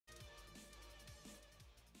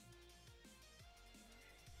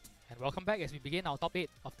welcome back as we begin our top 8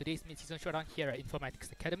 of today's mid-season showdown here at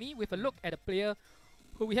Informatics Academy with a look at a player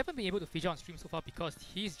who we haven't been able to feature on stream so far because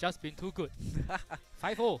he's just been too good.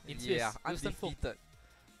 5-0 in Swiss, yeah, Wilson Foong. undefeated.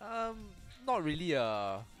 Not really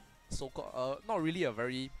a not really a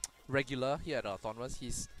very regular here at the tournaments.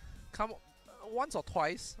 He's come once or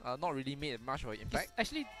twice, not really made much of an impact. He's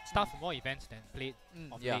actually started for more events than played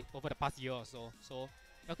of late over the past year or so. So,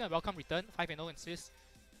 welcome return, 5-0 in Swiss,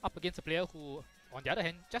 up against a player who, on the other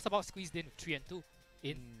hand, just about squeezed in with 3-2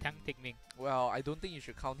 in Tang, Teck, Meng. Well, I don't think you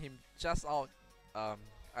should count him just out.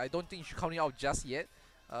 I don't think you should count him out just yet.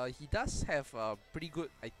 He does have a pretty good,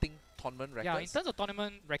 I think, tournament record. Yeah, in terms of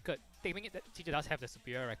tournament record, Teck Meng TJ does have the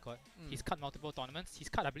superior record. He's cut multiple tournaments. He's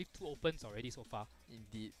cut, I believe, 2 opens already so far.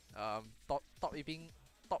 Indeed.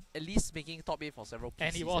 At least making top 8 for several PCs.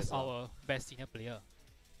 And he was our best senior player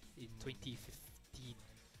in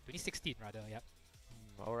 2016 rather, yeah.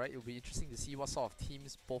 Alright, it'll be interesting to see what sort of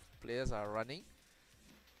teams both players are running.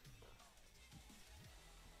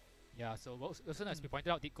 Yeah, so Wilson, as we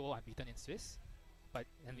pointed out, did go unbeaten in Swiss.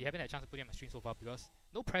 And we haven't had a chance to put him on stream so far because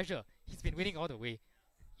no pressure. He's been winning all the way.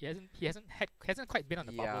 He hasn't quite been on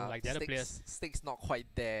the bubble like the other players. Stakes not quite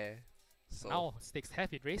there. So now stakes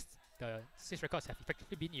have been raised. The Swiss records have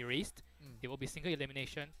effectively been erased. There will be single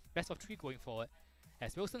elimination, best of 3 going forward.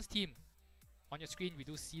 As Wilson's team, on your screen we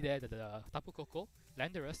do see there the Tapu Koko,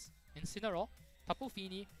 Landorus, Incineroar, Tapu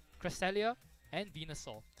Fini, Cresselia, and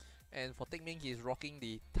Venusaur. And for Teck Meng, he is rocking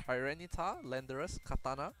the Tyranitar, Landorus,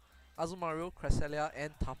 Katana, Azumarill, Cresselia,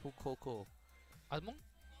 and Tapu Koko.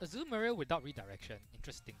 Azumarill without redirection.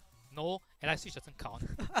 Interesting. No, Ally Switch doesn't count.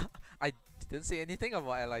 I didn't say anything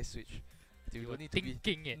about Ally Switch. You were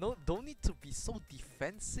thinking it. No, don't need to be so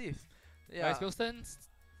defensive. Yeah. Whereas Wilson's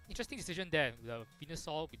interesting decision there, the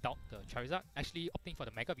Venusaur without the Charizard, actually opting for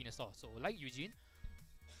the Mega Venusaur. So like Eugene,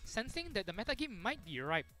 sensing that the metagame might be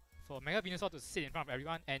ripe for Mega Venusaur to sit in front of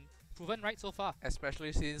everyone, and proven right so far.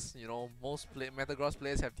 Especially since, you know, most Metagross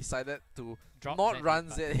players have decided to Drop not run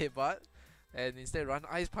Z Headbutt and instead run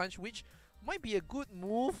Ice Punch, which might be a good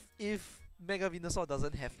move if Mega Venusaur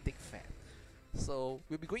doesn't have thick fat. So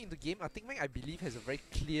we'll be going into game. I think Meng, I believe, has a very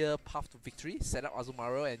clear path to victory. Set up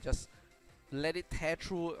Azumarill and just let it tear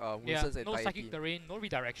through Wilson's entire no Psychic team. Terrain, no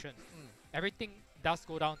redirection. Everything does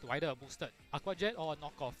go down to either a boosted Aqua Jet or a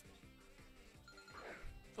knockoff.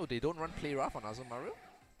 Oh, they don't run Play Rough on Azumarill?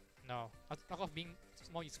 No, knockoff being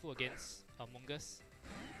more useful against Mungus.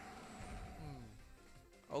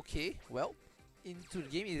 Okay, well, into the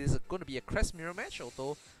game it is going to be a Crest Mirror match,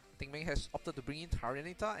 although Teck Meng has opted to bring in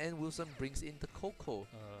Tyranitar and Wilson brings in the Koko.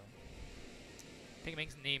 Teck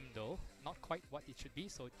Meng's name though, not quite what it should be,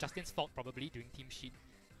 so Justin's fault probably during team sheet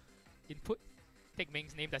input. Teck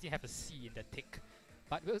Meng's name doesn't have a C in the tick.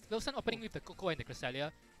 But Wilson opening with the Koko and the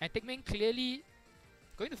Cresselia, and Teck Meng clearly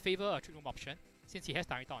going to favor a Trick Room option since he has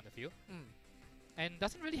Tyranitar on the field. And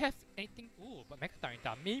doesn't really have anything, but Mega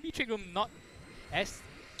Tyranitar. Maybe Trick Room not as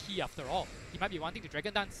key after all. He might be wanting to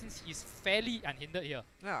Dragon Dance since he's fairly unhindered here.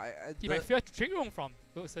 Yeah, he might fear Trick Room from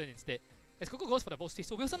Wilson instead. As Koko goes for the Volt Switch,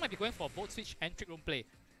 so Wilson might be going for a Volt Switch and Trick Room play.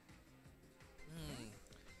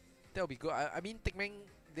 That'll be good. I mean, Teck Meng,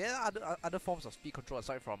 there are other forms of speed control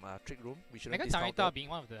aside from Trick Room. We shouldn't discount Tyranitar being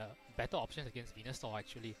one of the better options against Venusaur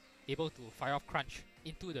actually. Able to fire off Crunch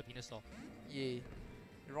into the Venusaur. Yay.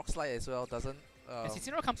 Rock Slide as well doesn't... As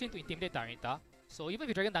Incineroar comes in to intimidate Tyranitar, so even if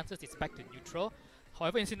he Dragon Dances, it's back to neutral.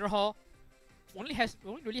 However, Incineroar only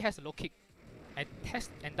really has a low kick and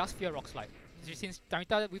does fear Rock Slide. Since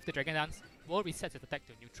Tyranitar with the Dragon Dance will reset its attack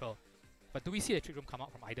to neutral. But do we see the Trick Room come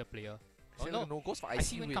out from either player? Oh no, goes for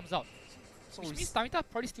Icy Wind comes out. So which means Tyranitar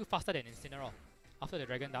probably still faster than Incineroar after the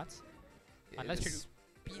Dragon Dance. Yeah, unless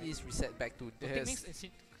speed is reset back to the thing means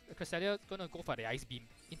Cresselia gonna go for the Ice Beam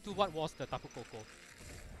into what was the Tapu Koko.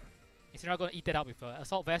 Incineroar gonna eat it out with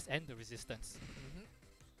Assault Vest and the Resistance.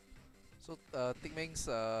 So Teck Meng's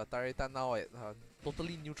Tyranitar now at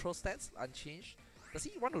totally neutral stats, unchanged. Does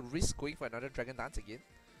he want to risk going for another Dragon Dance again?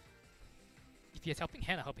 If he has Helping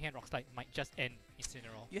Hand, a Helping Hand Rock Slide might just end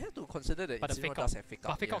Incineroar. You have to consider that Incineroar does have Fake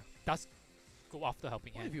Out. But Fake Out does go after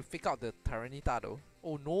Helping Hand. What if you Fake Out the Tyranitar though?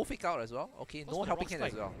 Oh, no Fake Out as well? Okay, no Helping Hand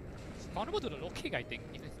as well. It's vulnerable to the low kick, I think.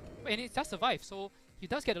 And it does survive, so he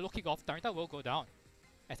does get a low kick off. Tyranitar will go down.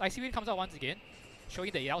 As Icy Wind comes out once again,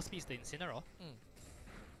 showing that it outspeeds the Incineroar.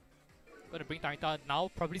 Gonna bring Tyranitar now,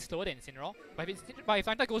 probably slower than Incineroar. But if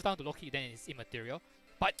Tyranitar goes down to low kick, then it's immaterial.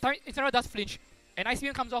 But Incineroar does flinch, and Icy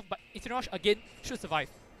Wind comes off, but Incineroar again should survive.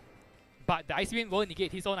 But the Icy Wind will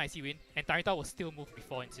negate his own Icy Wind, and Tyranitar will still move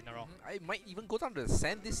before Incineroar. I might even go down to the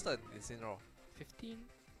sand distance, Incineroar. 15?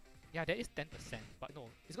 Yeah, there is 10%, but no,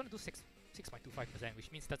 it's gonna do 6.25%, which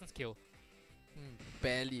means it doesn't scale.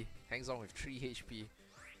 Barely. Hangs on with 3 HP.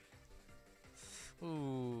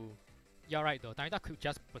 Ooh. You're right though, Tarnita could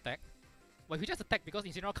just protect. Well, if he just attack because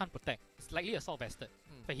Incineroar can't protect, it's likely Assault Vested.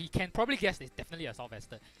 But he can probably guess it's definitely Assault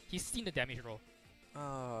Vested. He's seen the damage roll.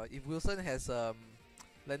 If Wilson has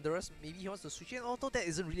Landorus, maybe he wants to switch in, although that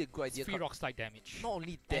isn't really a good idea. It's 3 Rock Slide damage. Not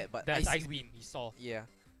only that, but there's Ice Beam he saw. Yeah.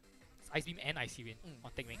 It's Ice Beam and Icy Wind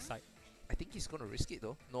on Teck Meng's side. I think he's gonna risk it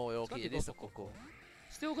though. No, okay, it is the Coco.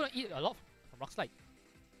 Still gonna eat a lot from Rock Slide.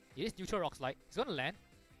 It is neutral Rock Slide. He's gonna land.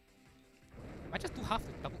 Might just do half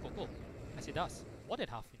the double Coco, as it does. More than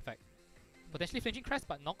half, in fact. Potentially flinching crest,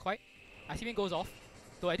 but not quite. Icy Wind goes off.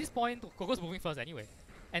 Though at this point, Coco's moving first anyway.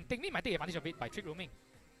 And Teck Meng might take advantage of it by trick roaming.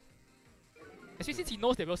 Especially since he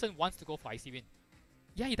knows that Wilson wants to go for Icy Wind.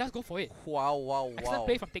 Yeah, he does go for it. Wow. Excellent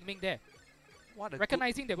play from Teck Meng there. What a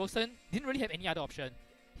recognizing that Wilson didn't really have any other option.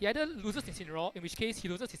 He either loses Incineroar, in which case he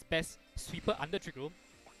loses his best sweeper under Trick Room,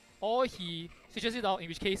 or he switches it out, in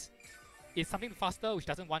which case it's something faster which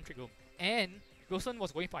doesn't want Trick Room. And Wilson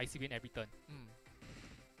was going for Icy Wind every turn.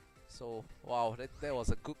 So, wow, that was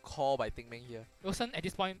a good call by Teck Meng here. Wilson at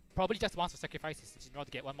this point probably just wants to sacrifice his Incineroar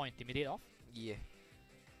to get one more Intimidate off. Yeah.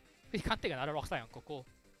 He can't take another Rock Slide on Coco,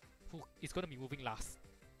 who is going to be moving last.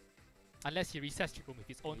 Unless he resets Trick Room with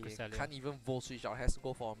his own Cresselia. Can't even Volt switch out, has to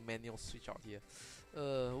go for a manual switch out here.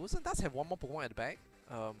 Wilson does have one more Pokemon at the back.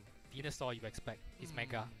 Venusaur you expect, his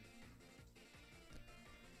Mega.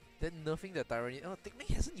 Then nerfing the Tyranny. Teck Meng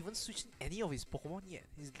hasn't even switched any of his Pokemon yet.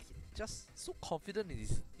 He's just so confident in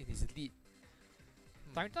his lead.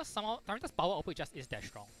 Tyranitar's power output just is that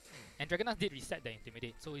strong. And Dragonite did reset the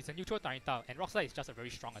Intimidate, so it's a neutral Tyranitar, and Rock Slide is just a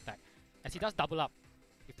very strong attack. As he does double up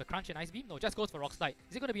with the Crunch and Ice Beam, no, just goes for Rock Slide.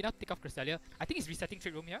 Is it going to be enough to take off Cresselia? I think he's resetting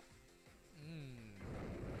Trick Room here.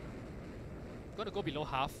 Going to go below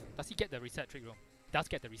half. Does he get the reset Trick Room? Does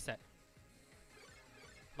get the reset.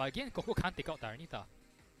 But again, Coco can't take out Tyranitar.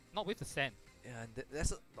 Not with the Sand. Yeah, and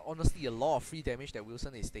that's honestly a lot of free damage that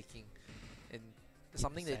Wilson is taking. And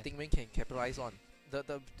something that Teck Meng can capitalize on.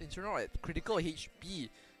 The Incineroar at critical HP,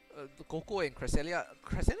 the Coco and Cresselia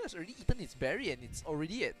has already eaten its berry and it's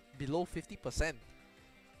already at below 50%.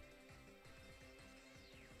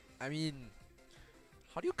 I mean,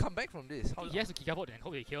 how do you come back from this? He has to Gigavolt and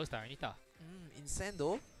hope he kills Tyranitar. In Sand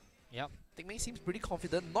though, yep. Teck Meng seems pretty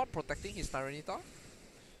confident not protecting his Tyranitar.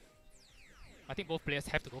 I think both players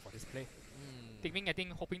have to go for this play. Teck Meng, I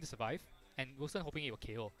think, hoping to survive, and Wilson hoping it will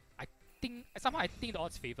KO. Somehow I think the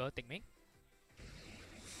odds favor Teck Meng.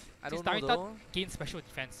 I don't know though. Gains special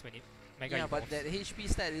defense when it Mega evolves. But that HP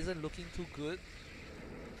stat isn't looking too good.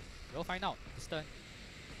 We'll find out this turn.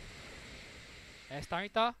 As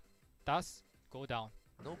Tyranitar does go down.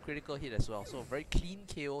 No critical hit as well, so very clean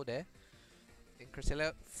KO there. And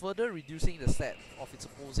Cresselia further reducing the stat of its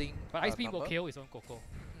opposing But Ice Beam will KO his own Coco.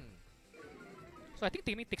 So I think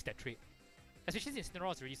Teck Meng takes that trade. Especially since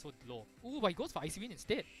Incineroar is already so low. Ooh, but he goes for Icy Wind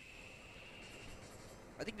instead.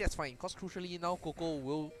 I think that's fine, because crucially now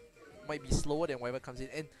Coco might be slower than whatever comes in.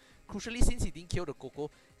 And crucially, since he didn't kill the Coco,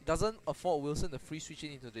 it doesn't afford Wilson the free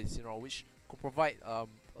switching into the Incineroar, which could provide a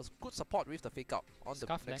good support with the fake out on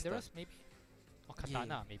Scarf the next Landorus, turn. maybe? Or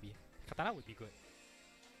Katana, maybe. Katana would be good.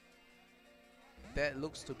 That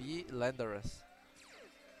looks to be Landorus.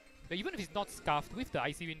 But even if it's not Scarfed, with the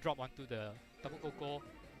Icy Wind drop onto the double Coco,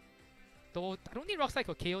 though I don't think Rock Slide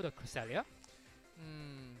could KO the Cresselia.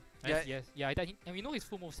 And we know his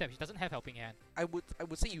full move set, he doesn't have Helping Hand. I would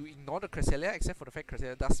say you ignore the Cresselia, except for the fact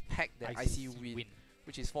Cresselia does pack the Icy Wind,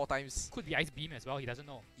 which is 4 times. Could be Ice Beam as well, he doesn't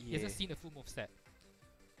know. He hasn't seen the full move set.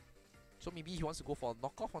 So maybe he wants to go for a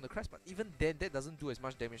knockoff on the Crest, but even then that doesn't do as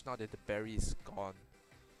much damage now that the berry is gone.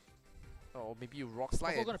 Or maybe you Rock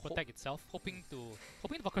Slide. Coco gonna protect itself, hoping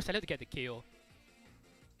for Cresselia to get the KO.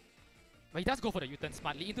 But he does go for the U-turn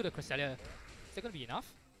smartly into the Cresselia. Is that gonna be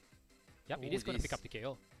enough? Yep, it is gonna pick up the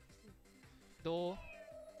KO. Though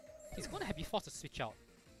he's gonna be forced to switch out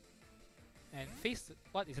and face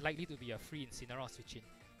what is likely to be a free Incineroar switch in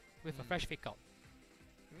with a fresh fake out.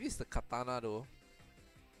 Maybe it's the Katana though.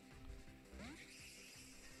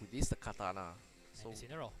 It is the Katana. So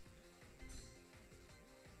Incineroar.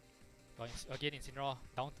 Again, Incineroar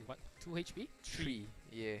down to what? 2 HP? 3.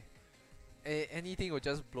 Yeah. Anything will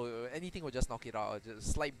just blow. Anything will just knock it out. Just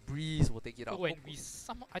a slight breeze will take it out. When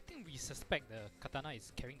I think we suspect the Katana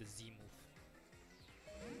is carrying the Z move,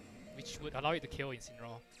 which would allow it to kill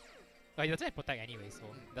Incineroar. But it doesn't have protect anyway, so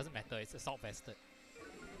it doesn't matter. It's assault vested.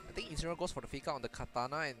 I think Incineroar goes for the fake out on the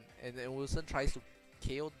Katana, and Wilson tries to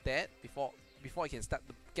KO that before he can start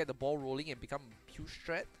to get the ball rolling and become a huge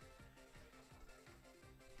threat.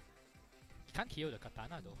 He can't KO the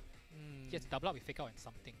Katana though. He has to double up with fake out and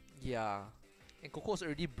something. Yeah. And Coco's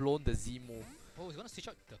already blown the Z move. Oh, he's gonna switch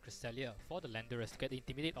out the Cresselia for the Landorus to get the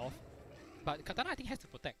Intimidate off. But Katana, I think, has to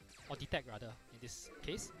protect, or detect rather, in this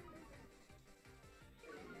case.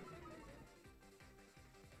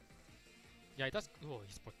 Yeah, it does. Oh,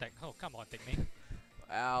 he's protect. Oh, come on, Teck Meng.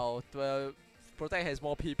 Wow, Protect has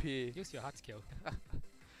more PP. Use your hard skill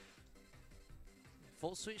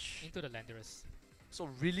Volt switch. into the Landorus. So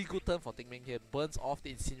really good turn for Teck Meng here. Burns off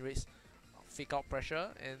the Incinerates, fake out pressure,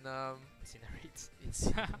 and Incinerates.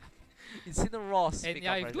 Incineroar. And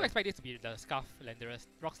yeah, I do expect this to be the Scarf Landorus.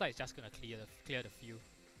 Rockstar is just gonna clear the field.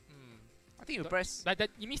 I think you press. But that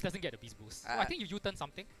Emis doesn't get a beast boost. So I think you U-turn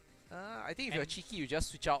something. I think if you're cheeky, you just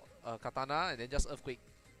switch out Katana and then just Earthquake.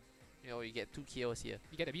 You know, you get 2 KOs here.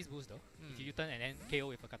 You get a beast boost though. If you U-turn and then KO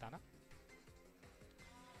with a Katana.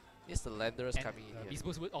 Yes, the Landorus And coming in here. beast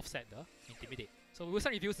boost would offset the Intimidate. So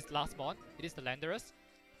Wilson reveals his last spawn. It is the Landorus.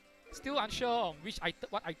 Still unsure on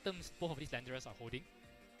what items both of these Landorus are holding.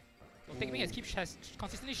 So Teck Meng has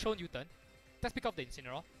consistently shown U-turn. Let's pick off the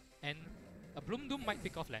Incineroar. And a Bloom Doom might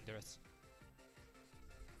pick off Landorus.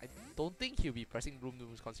 I don't think he'll be pressing Bloom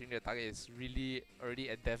Dooms considering the target is really already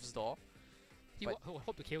at death's door. He will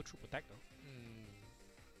hope to KO through Protect though.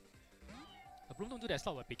 A Bloom Doom do that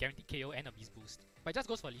slot would be guaranteed KO and a beast boost. But it just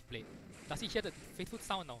goes for Leaf Blade. Does he hear the faithful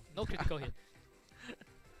sound now? No critical hit.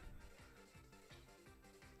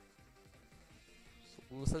 So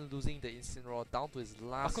Wilson losing the Incineroar down to his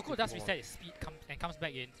last. But Coco does reset his speed and comes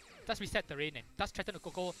back in. Does reset terrain and does threaten the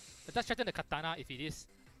Coco. Does threaten the Katana if it is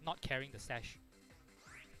not carrying the Sash.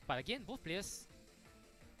 But again,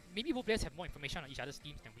 maybe both players have more information on each other's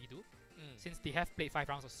teams than we do, since they have played 5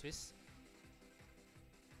 rounds of Swiss.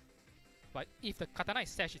 But if the Katana is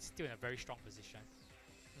Sash, it's still in a very strong position.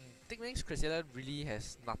 Teck Meng's Cresselia really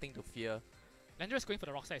has nothing to fear. Landorus going for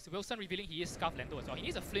the rock side. So Wilson revealing he is Scarf Lando as well. He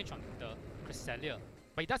needs a flinch on the Cresselia,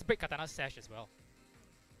 but he does break Katana's Sash as well.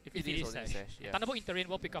 If it is Sash. Yeah. Thunderbolt in terrain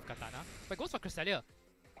will pick off Katana, but goes for Cresselia.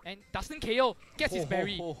 And doesn't KO, gets his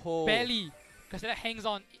berry. Barely. Cresselia hangs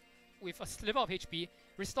on with a sliver of HP,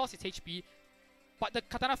 restores its HP, but the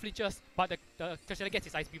Katana flinches, but the Cresselia gets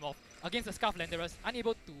his Ice Beam off against the Scarf Landorus,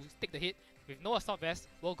 unable to take the hit, with no Assault Vest,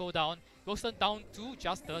 will go down. Wilson down to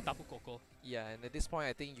just the Tapu Koko. Yeah, and at this point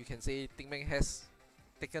I think you can say Teck Meng has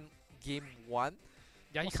taken game 1.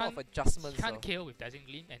 Yeah, he What sort can't, of adjustments he can't KO with Dazzling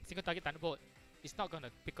Gleam, and single target Thunderbolt is not gonna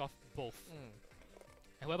pick off both.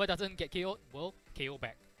 And whoever doesn't get KO'd will KO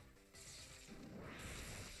back.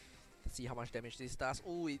 Let's see how much damage this does.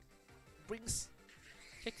 Oh, it brings...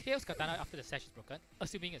 KO's Katana after the Sash is broken,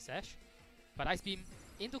 assuming it's Sash. But Ice Beam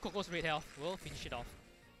into Coco's red health will finish it off.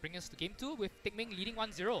 Bring us to game 2 with Teck Meng leading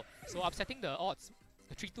 1-0. So upsetting the odds.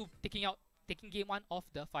 The 3-2 taking game 1 off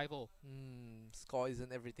the 5-0. Score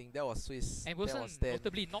isn't everything. That was Swiss. And Wilson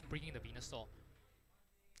notably not bringing the Venusaur.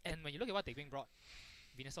 And when you look at what Teck Meng brought,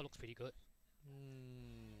 Venusaur looks pretty good.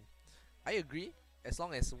 I agree. As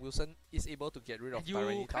long as Wilson is able to get rid of you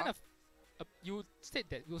Tyranitar. kind of you said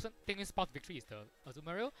that Wilson Teck Meng's path victory is the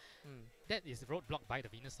Azumarill. That is roadblocked by the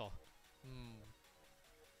Venusaur.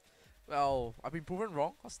 Well, I've been proven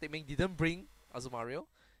wrong because Teck Meng didn't bring Azumarill.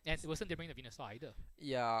 And Wilson didn't bring the Venusaur either.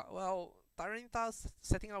 Yeah, well, Tyranitar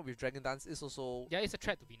setting out with Dragon Dance is also... Yeah, it's a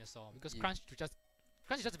threat to Venusaur because Crunch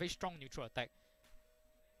is just a very strong neutral attack.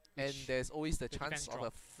 And there's always the chance of a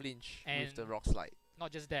flinch with the Rock Slide.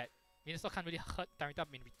 Not just that, Venusaur can't really hurt Tyranitar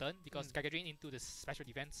in return because Giga Drain into the special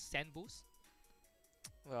defense sand boost.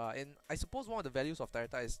 And I suppose one of the values of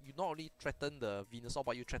Tyranitar is you not only threaten the Venusaur,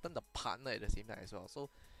 but you threaten the partner at the same time as well. So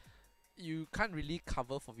you can't really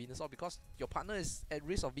cover for Venusaur because your partner is at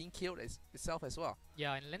risk of being killed itself as well.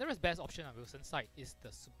 Yeah, and Landorus' best option on Wilson's side is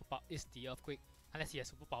the Earthquake, unless he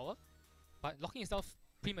has superpower. But locking himself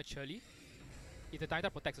prematurely, if the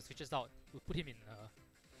Tyranitar protects or switches out, will put him in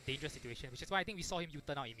a dangerous situation, which is why I think we saw him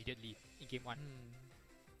U-turn out immediately in game 1.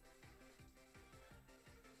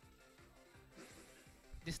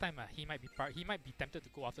 This time he might be tempted to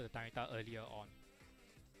go after the Tyranitar earlier on,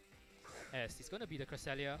 as it's going to be the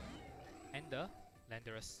Cresselia and the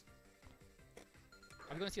Landorus.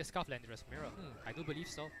 Are we going to see a Scarf Landorus mirror? I do believe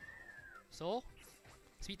so. So,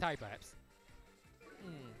 Sweet tie perhaps.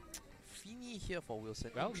 Feeny here for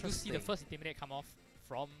Wilson. Well, we do see the first Intimidate come off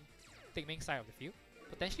from Teck Meng's side of the field.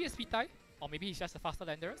 Potentially a speed tie, or maybe he's just a faster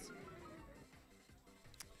Landorus.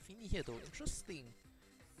 Feeny here though, interesting.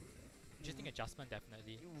 Interesting adjustment,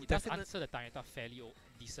 definitely. He does answer the Tyranitar fairly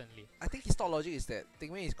decently. I think his thought logic is that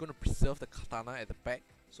Teck Meng is going to preserve the Katana at the back,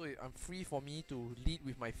 so I'm free for me to lead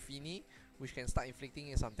with my Feeny, which can start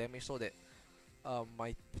inflicting some damage so that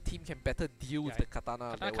my team can better deal with the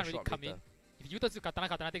Katana. Katana can't really come in. If you turn to Katana,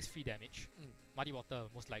 Katana takes free damage. Muddy Water,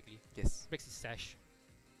 most likely. Yes. Breaks his Sash.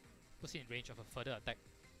 Puts it in range of a further attack.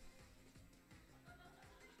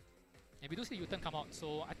 And we do see U-turn come out,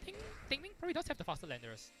 so I think Teck Meng probably does have the faster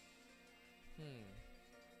Landers.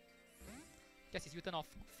 Gets his U-turn off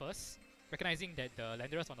first, recognizing that the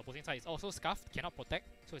Landers on the opposing side is also scuffed, cannot protect,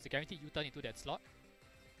 so it's a guaranteed U-turn into that slot.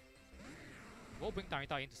 We'll bring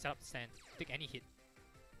Tarita in to set up the stand, take any hit.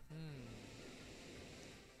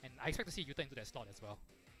 And I expect to see U-turn into that slot as well,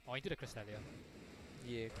 or into the Cresselia.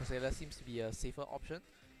 Yeah, Cresselia seems to be a safer option.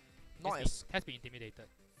 Has been intimidated.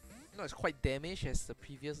 Not as quite damaged as the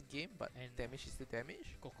previous game, but damage is still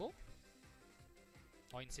damage. Coco?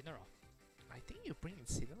 Or Incineroar? I think you bring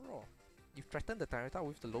Incineroar. You threaten the Tarita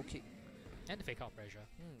with the low kick. And the fake out pressure.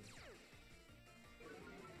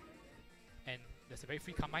 And there's a very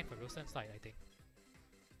free combine for Wilson's side, I think.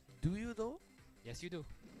 Do you though? Yes, you do.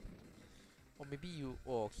 Or maybe you...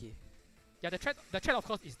 Oh, okay. Yeah, the threat of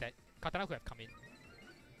course is that Katana could have come in.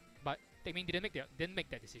 But Teck Meng didn't make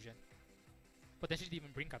that decision. Potentially didn't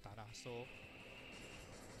even bring Katana, so...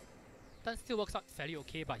 Turn still works out fairly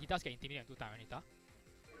okay, but he does get intimidated into Tyranitar.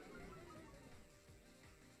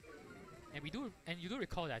 And you do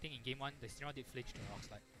recall that I think in game 1 the Incineroar did flinch to the Rock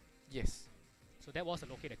Slide. Yes. So that was a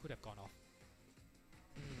low kick that could have gone off.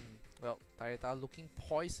 Well, Tarita looking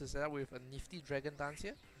poised to set up with a nifty Dragon Dance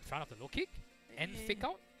here. In front of the low kick and fake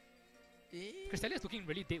out. Cresselia is looking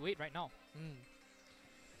really dead weight right now.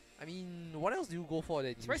 I mean, what else do you go for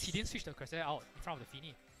then? Surprised he didn't switch the Cresselia out in front of the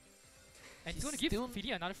Fini. And he's going to give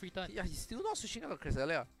Fini another free turn. Yeah, he's still not switching out the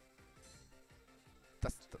Cresselia.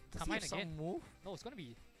 Does he have some move? No, it's going to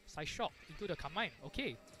be Side Shock into the combine.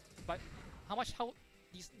 Okay. But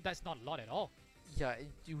that's not a lot at all. Yeah,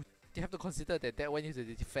 you have to consider that went into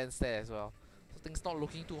the defense there as well. So things not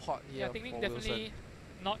looking too hot here. Yeah, Teck Meng definitely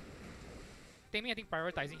not. Teck Meng, I think,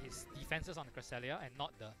 prioritizing his defenses on the Cresselia and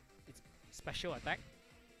not its special attack.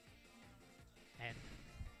 And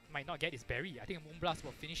might not get his berry. I think a Moonblast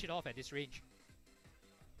will finish it off at this range.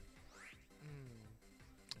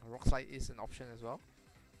 Rock Slide is an option as well.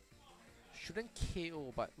 Shouldn't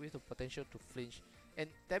KO, but with the potential to flinch. And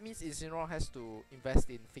that means Incineroar has to invest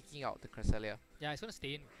in faking out the Cresselia. Yeah, it's going to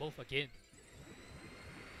stay in both again.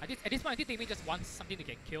 At this point, I think Teck Meng just wants something to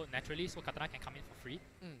get killed naturally so Katana can come in for free.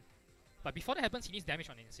 But before that happens, he needs damage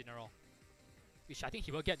on the Incineroar, which I think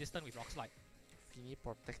he will get this turn with Rock Slide. Fini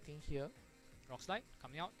protecting here. Rock Slide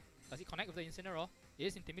coming out. Does he connect with the Incineroar? He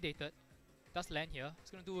is intimidated. Does land here.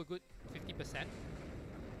 It's going to do a good 50%.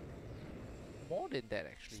 More than that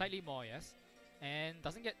actually. Slightly more, yes. And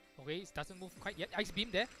doesn't get away, it doesn't move quite yet. Ice Beam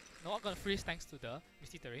there. Not gonna freeze thanks to the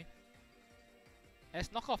Misty Terrain. As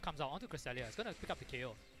Knockoff comes out onto Cresselia, it's gonna pick up the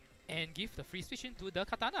KO. And give the free switch into the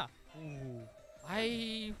Katana.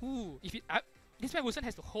 This man Wilson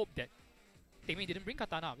has to hope that Teck Meng didn't bring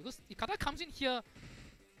Katana, because if Katana comes in here,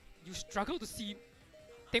 you struggle to see.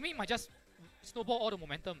 Teck Meng might just snowball all the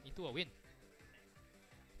momentum into a win.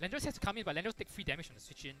 Landers has to come in, but Landers take free damage on the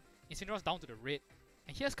switch in. Incineroar's down to the red.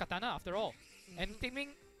 And here's Katana after all. And Teck Meng,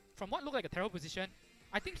 from what looked like a terrible position,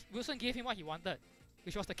 I think Wilson gave him what he wanted,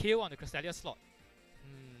 which was the KO on the Cresselia slot.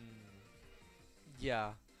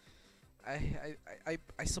 Yeah. I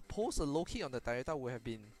suppose a low kick on the Tarita would have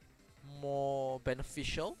been more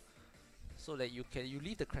beneficial, so that you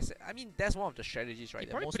leave the Cresselia. I mean, that's one of the strategies, right? He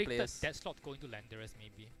that probably most predicted players that slot going to Landers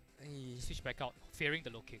maybe. Switch back out, fearing the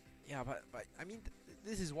low kick. Yeah, but I mean,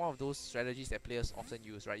 this is one of those strategies that players often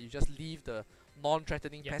use, right? You just leave the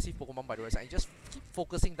non-threatening passive Pokemon by the right side and just keep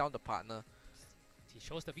focusing down the partner. He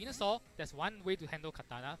shows the Venusaur. That's one way to handle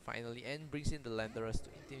Katana. Finally, and brings in the Landers to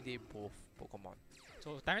intimidate both Pokemon.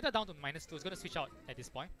 So Tyranitar down to -2 is going to switch out at this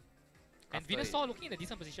point. And Venusaur looking in a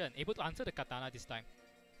decent position, able to answer the Katana this time.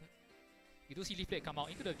 You do see Leaf Blade come out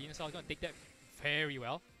into the Venusaur, going to take that very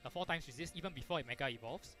well. The 4 times resist even before it Mega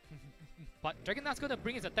Evolves. But Dragon Dart's going to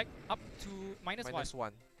bring his attack up to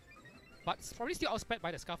 -1. But it's probably still outsped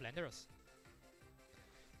by the Scarf Landers.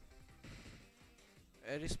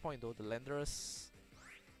 At this point though, the Landers...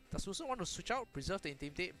 Does Wilson want to switch out, preserve the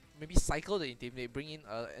Intimidate, maybe cycle the Intimidate, bring in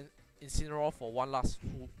an Incineroar for one last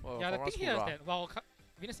yeah, the thing here is that while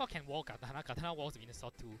Venusaur can wall Katana, Katana walls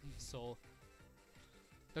Venusaur too. So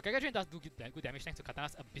the Geiger Drain does do good damage thanks to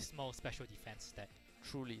Katana's abysmal special defense stat.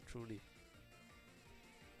 Truly, truly.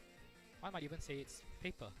 One might even say it's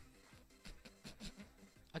paper.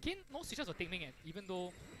 Again, no switches for Teck Meng, even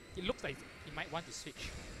though it looks like he might want to switch.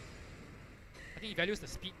 I think he values the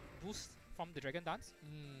speed boost from the Dragon Dance.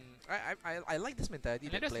 I like this mentality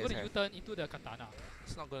that players have. U-turn into the Katana.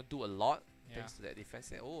 It's not going to do a lot thanks to that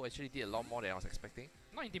defense. Oh, actually did a lot more than I was expecting.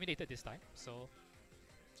 Not intimidated this time, so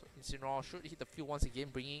Incineroar should hit the field once again,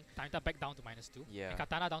 bringing Tyranitar back down to -2. Yeah. And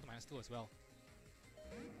Katana down to -2 as well.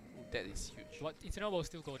 Ooh, that is huge. But Incineroar will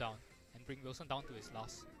still go down and bring Wilson down to his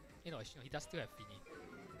last. You know, he does still have Fini.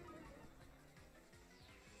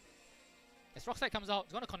 As Rock Slide comes out,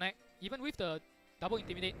 it's gonna connect. Even with the double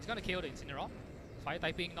Intimidate, it's gonna KO the Incineroar. Fire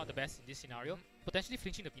typing not the best in this scenario. Potentially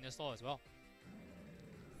flinching the Venusaur as well.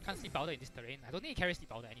 Can't Sleep Powder in this terrain. I don't think he carries Sleep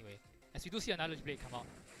Powder anyway. As we do see another Blade come out.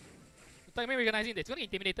 Tang recognizing that it's gonna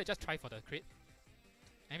Intimidate, just try for the crit.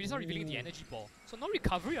 And Venusaur revealing the Energy Ball. So no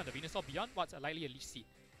recovery on the Venusaur beyond what's likely a Leech Seed.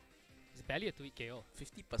 It's barely a 2-hit KO.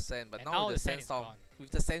 50%, but And now the with the sand sand is storm, gone.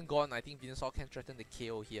 with the sand gone, I think Venusaur can threaten the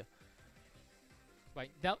KO here.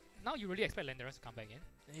 Right, now you really expect Landorus to come back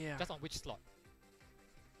in. Yeah. Just on which slot?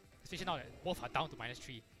 Especially now that both are down to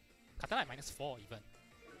 -3. Katana at -4 even.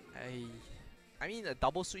 I mean, a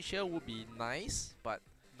double switch here would be nice, but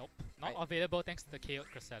Nope. Not available thanks to the KO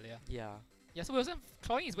Cresselia. yeah. Yeah, so Wilson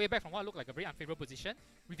clawing his way back from what looked like a very unfavorable position,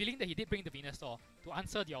 revealing that he did bring the Venusaur to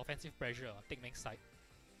answer the offensive pressure on Teck Meng's side.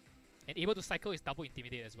 And able to cycle his double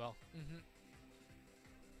Intimidate as well.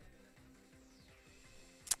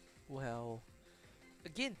 Well,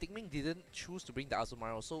 again, Teck Meng didn't choose to bring the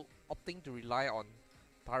Azumarill, so opting to rely on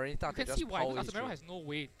Tyranitar You to can just see why, power because his Azumarill through. has no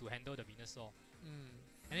way to handle the Venusaur.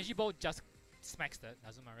 Energy Ball just smacks the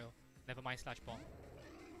Azumarill. Never mind Slash Bomb.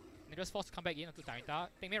 And just forced to come back in onto Tyranitar.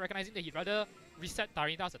 Teck Meng recognizing that he'd rather reset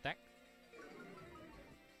Tyranitar's attack.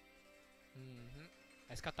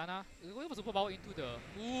 As Katana going for Super Power into the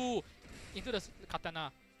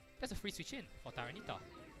Katana. That's a free switch in for Tyranitar.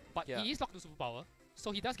 But he is locked to Super Power,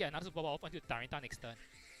 so he does get another Super Power off onto Tyranitar next turn.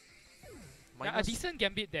 Yeah, a decent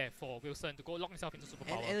gambit there for Wilson to go lock himself into Super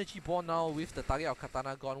Power. And Energy Ball now with the target of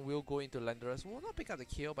Katana gone will go into Landorus. Will not pick up the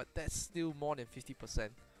KO, but that's still more than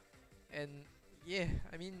 50%. And yeah,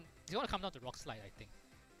 I mean, it's going to come down to Rock Slide, I think.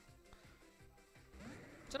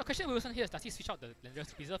 So the question Wilson here is, does he switch out the Landorus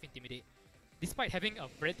to preserve Intimidate, despite having a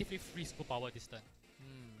relatively free Super Power this turn?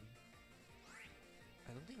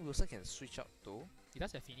 I don't think Wilson can switch out though. He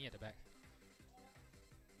does have Fini at the back.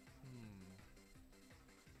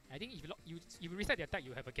 I think if you reset the attack,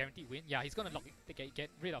 you have a guaranteed win. Yeah, he's gonna get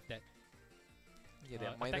rid of that. Yeah, they're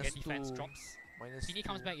attack and defense -2, drops. Fini -2.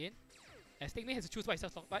 comes back in. As Teck Meng has to choose what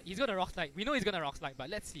himself, but he's gonna Rock Slide. We know he's gonna Rock Slide, but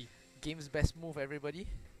let's see. Game's best move, everybody.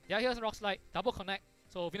 Yeah, here's a Rock Slide, double connect.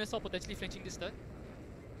 So Venusaur potentially flinching this turn.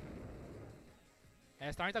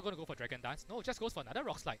 As Tyranitar gonna go for Dragon Dance. No, just goes for another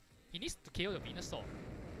Rock Slide. He needs to KO the Venusaur.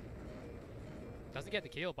 Doesn't get the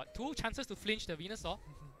KO, but 2 chances to flinch the Venusaur.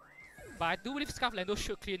 But I do believe Scarf Lando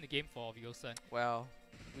should clean the game for Wilson. Well,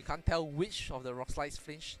 we can't tell which of the Rock Slides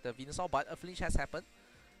flinch the Venusaur, but a flinch has happened.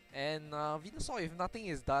 And Venusaur, if nothing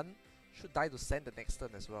is done, should die to send the next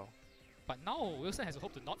turn as well. But now Wilson has a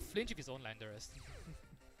hope to not flinch with his own Landorus.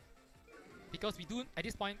 Because we do, at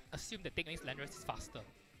this point, assume that Teck Meng's Landorus is faster.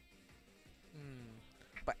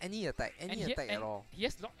 But any attack at all. He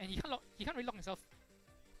has lock, and he can't really lock himself.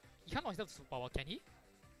 He can't lock himself to Super Power, can he?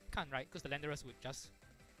 Can't, right? Because the Landorus would just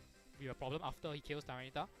be a problem after he kills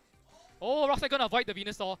Tyranitar. Oh, Rock Slide gonna avoid the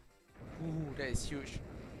Venusaur. Ooh, that is huge.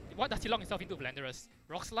 What does he lock himself into with Landorus?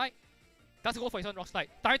 Rock Slide? Does go for his own Rock Slide.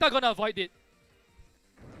 Tyranitar gonna avoid it.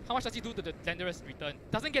 How much does he do to the Landorus return?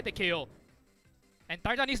 Doesn't get the KO. And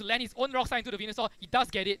Tyranitar needs to land his own Rock Slide into the Venusaur. He does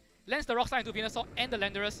get it. Lands the Rock Slide into Venusaur and the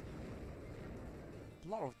Landorus. A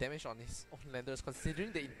lot of damage on his own Landorus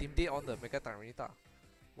considering the Intimidate on the Mega Tyranitar.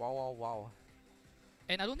 Wow, wow, wow.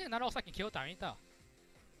 And I don't think another Rock Slide can kill Tyranitar.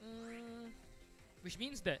 Which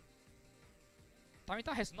means that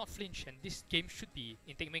Tyranitar has not flinched, and this game should be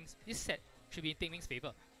in Teck Meng's, this set should be in Teck Meng's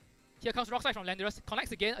favor. Here comes Rock Slide from Landorus,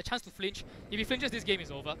 connects again, a chance to flinch. If he flinches, this game is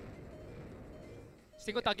over.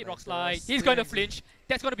 Single target Rock Slide, he's going to flinch.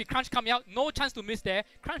 That's going to be Crunch coming out, no chance to miss there.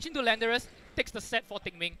 Crunch into Landorus, takes the set for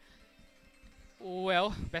Teck Meng.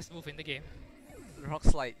 Well, best move in the game. Rock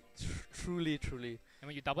Slide, truly. And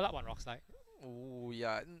when you double up on Rock Slide, oh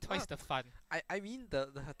yeah, twice the fun. I mean the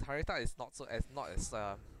Tyranitar is not as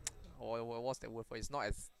or what's that word for it? It's not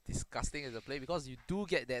as disgusting as a play because you do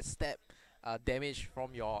get that step damage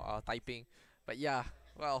from your typing. But yeah,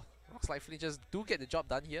 well, Rock Slide flinches do get the job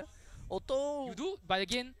done here. Although you do, but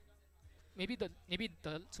again, maybe the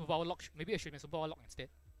Super Power lock, maybe it should be Super Power lock instead.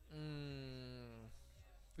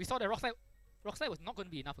 We saw that Rock Slide was not going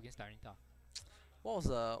to be enough against Tyranitar. What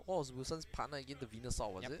was Wilson's partner against the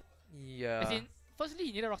Venusaur, was it? Yeah. As in, firstly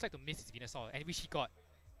he needed Rock Slide to miss his Venusaur, and which he got.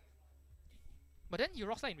 But then you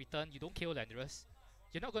Rock Slide in return, you don't kill Landorus.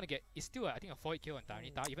 You're not going to get, it's still I think a 4-hit kill on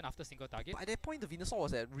Tyranitar, even after single target. But at that point the Venusaur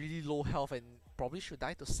was at really low health and probably should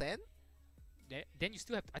die to sand. Then you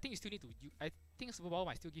still have, I think you still need to, I think Super Power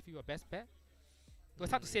might still give you a best bet. It was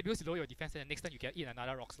hard to say because you lower your defense and next time you get in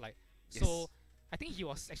another Rock Slide. Yes. So I think he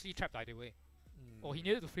was actually trapped either way. Or he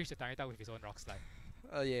needed to finish the Tyranitar with his own Rock Slide.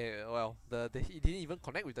 Yeah, well, he didn't even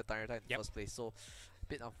connect with the Tyranitar in the first place, so a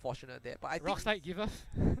bit unfortunate there. But I Rock think Slide giveth.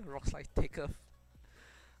 Rock Slide taketh.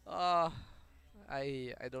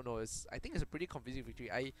 I don't know. I think it's a pretty convincing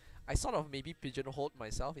victory. I sort of maybe pigeonholed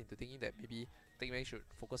myself into thinking that maybe Teck Meng should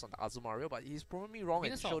focus on the Azumario, but he's probably wrong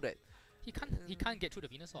and Venusaur. showed that He can't get through the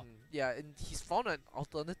Venusaur. yeah, and he's found an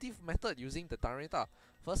alternative method using the Tyranitar.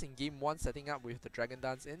 First in game 1 setting up with the Dragon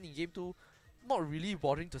Dance, and in game 2 not really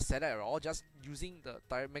bothering to set up at all, just using the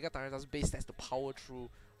Mega Tyranitar's base stats to power through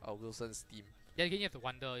Wilson's team. Yeah, again you have to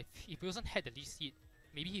wonder if Wilson had the lead seed,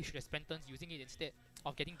 maybe he should have spent turns using it instead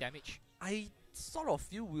of getting damage. I sort of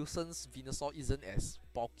feel Wilson's Venusaur isn't as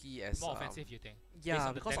bulky as More offensive, you think? yeah, based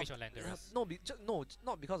on because the damage of, on Landorus. no,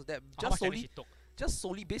 not because of that. How much damage he took. Just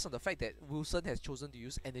solely based on the fact that Wilson has chosen to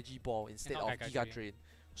use Energy Ball instead of Giga Drain.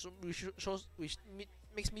 So which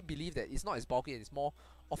makes me believe that it's not as bulky and it's more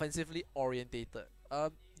offensively orientated.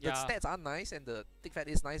 The stats are nice and the tick fat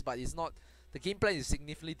is nice, but it's not. The game plan is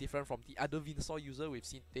significantly different from the other Venusaur user we've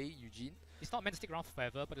seen today, Eugene. It's not meant to stick around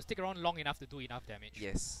forever, but to stick around long enough to do enough damage.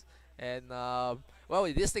 Yes. And well,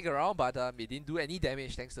 it did stick around, but it didn't do any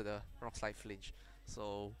damage thanks to the Rock Slide Flinch.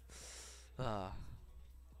 So, a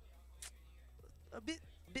bit.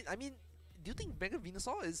 I mean, do you think Mega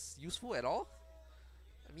Venusaur is useful at all?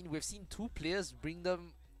 I mean, we've seen 2 players bring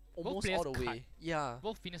them almost all the way. Yeah.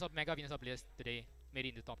 Both Mega Venusaur players today made it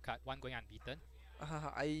into top cut. One going unbeaten.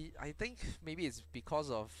 I think maybe it's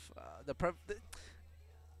because of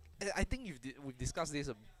I think we've discussed this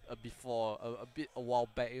before a while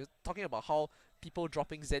back. You're talking about how people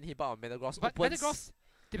dropping Zen Hiba on Metagross But opens. Metagross'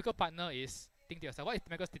 typical partner is, think to yourself, what is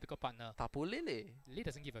Metagross' typical partner? Tapu Lele. Lele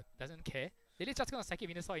doesn't care. Lele's just gonna psychic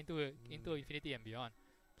Venusaur into infinity and beyond.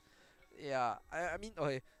 Yeah, I mean,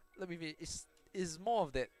 okay, let me be. It's more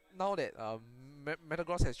of that now that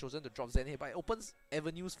Metagross has chosen to drop Zen Hiba. It opens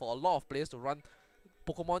avenues for a lot of players to run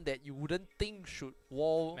Pokemon that you wouldn't think should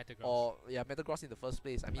wall Metagross in the first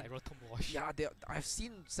place. I mean, like Rotom Wash. yeah, I've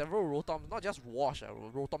seen several Rotoms, not just Wash,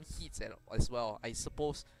 Rotom hits as well, I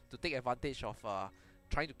suppose, to take advantage of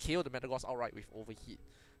trying to kill the Metagross outright with Overheat.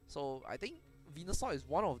 So I think Venusaur is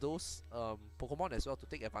one of those Pokemon as well to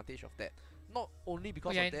take advantage of that. Not only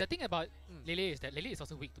because of that. The thing about Lele is that Lele is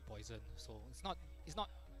also weak to poison, so it's not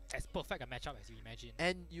as perfect a matchup as you imagine.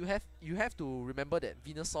 And you have to remember that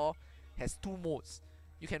Venusaur has 2 modes.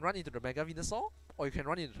 You can run into the Mega Venusaur, or you can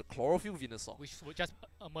run into the Chlorophyll Venusaur, which would just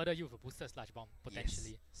murder you with a boosted Sludge Bomb,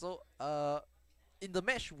 potentially. Yes. So, in the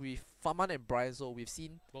match with Faman and Brian, so we've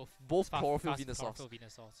seen both Chlorophyll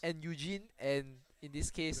Venusaurs. And Eugene and, in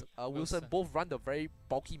this case, Wilson both run the very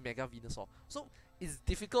bulky Mega Venusaur. So, it's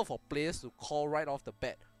difficult for players to call right off the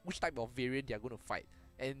bat which type of variant they are going to fight.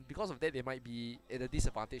 And because of that, they might be at a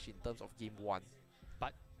disadvantage in terms of game 1.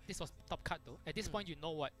 But this was top cut though. At this point, you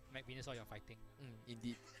know what Venusaur you're fighting.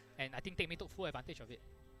 Indeed. And I think Teck Meng took full advantage of it.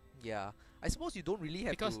 Yeah. I suppose you don't really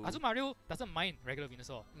have because to... Azumario doesn't mind regular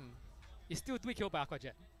Venusaur. He's still 2 killed by Aqua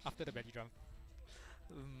Jet after the belly drum.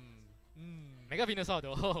 Mega Venusaur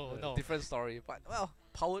though, oh no. Different story. But well,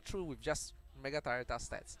 powered through with just Mega Tyranitar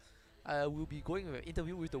stats. We'll be going with an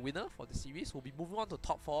interview with the winner for the series. We'll be moving on to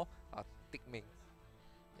top 4, Teck Meng.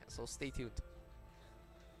 Yeah, so stay tuned.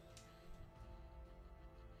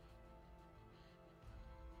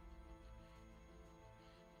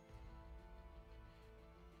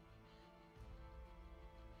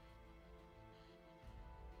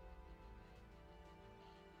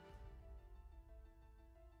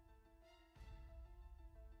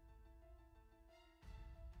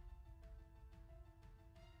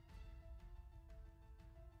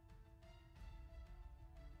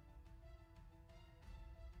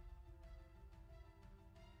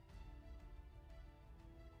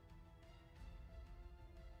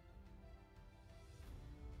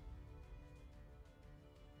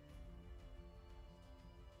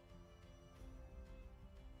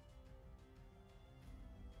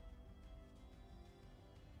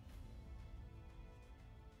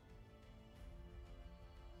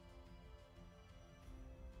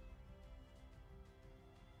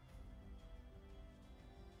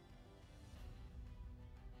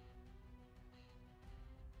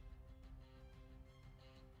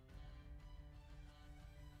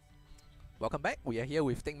 Welcome back. We are here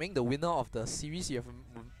with Teck Meng, the winner of the series you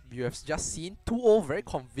have just seen. 2-0, very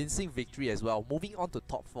convincing victory as well. Moving on to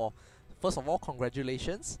top 4. First of all,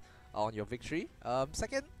 congratulations on your victory.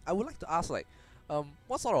 Second, I would like to ask,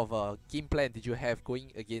 what sort of game plan did you have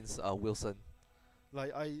going against Wilson? For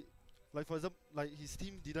example, his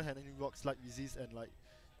team didn't have any rock slide resist and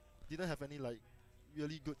didn't have any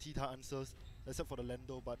really good T-type answers except for the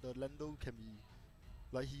Lando. But the Lando can be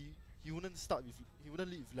he wouldn't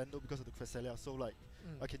lead with Lando because of the Cresselia, so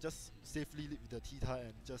I can just safely lead with the T-type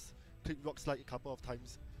and just click rock slide a couple of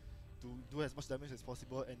times to do as much damage as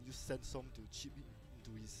possible and use Sandstorm to chip it into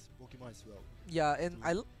his Pokemon as well. Yeah, and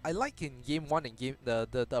I like in game 1 and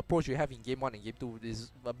the approach you have in game 1 and game 2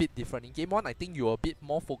 is a bit different. In game 1, I think you're a bit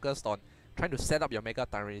more focused on trying to set up your Mega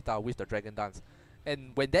Tyranitar with the Dragon Dance.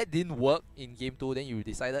 And when that didn't work in game 2, then you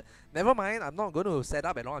decided, never mind, I'm not going to set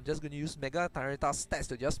up at all, I'm just going to use Mega Tyranitar stats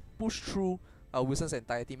to just push through Wilson's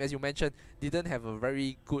entire team. As you mentioned, didn't have a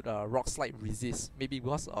very good Rock Slide resist, maybe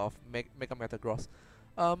because of Mega Metagross.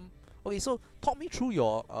 Okay, so talk me through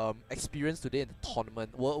your experience today in the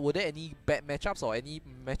tournament. Were there any bad matchups or any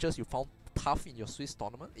matches you found tough in your Swiss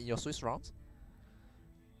tournament, in your Swiss rounds?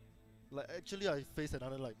 Like actually, I faced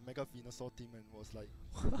another like Mega Venusaur team and was like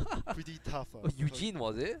pretty tough. Eugene,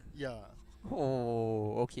 was it? Yeah.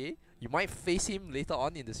 Oh, okay. You might face him later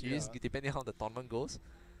on in the series, Yeah. depending how the tournament goes.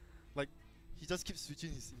 He just keeps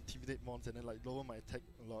switching his Intimidate mons and then like lower my attack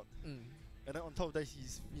a lot. Mm. And then on top of that,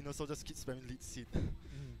 his Venusaur just keeps spamming lead seed.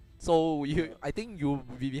 So I think you'll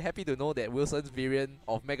be happy to know that Wilson's variant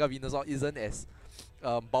of Mega Venusaur isn't as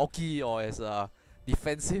bulky or as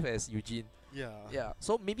defensive as Eugene. Yeah. Yeah.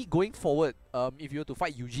 So maybe going forward, if you were to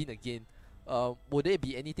fight Eugene again, would there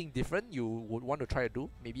be anything different you would want to try to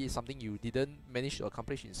do? Maybe it's something you didn't manage to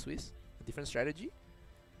accomplish in Swiss? A different strategy?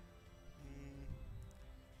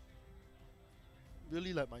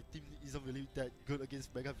 Really, like my team isn't really that good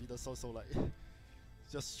against Mega Venusaur, so like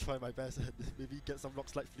just try my best and maybe get some Rock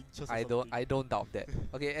Slide flinches. I don't doubt that.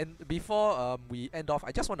 Okay, and before we end off,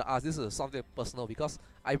 I just want to ask, this is something personal because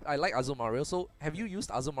I like Azumarill. So have you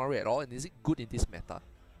used Azumarill at all, and is it good in this meta?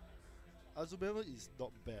 Azumarill is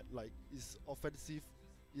not bad. Like it's offensive.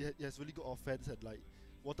 It has really good offense, and like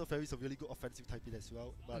Water Fairy is a really good offensive typing as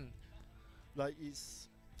well. But like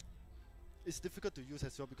it's difficult to use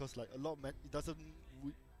as well because like a lot of it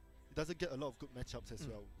doesn't get a lot of good matchups as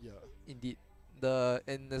well. Yeah. Indeed.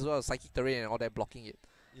 And as well as Psychic Terrain and all that blocking it.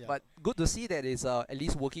 Yeah. But good to see that it's at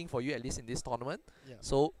least working for you, at least in this tournament. Yeah.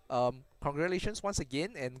 So congratulations once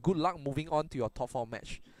again, and good luck moving on to your top 4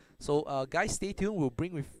 match. So guys, stay tuned. We'll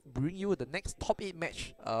bring you the next top 8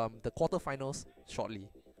 match, the quarterfinals shortly.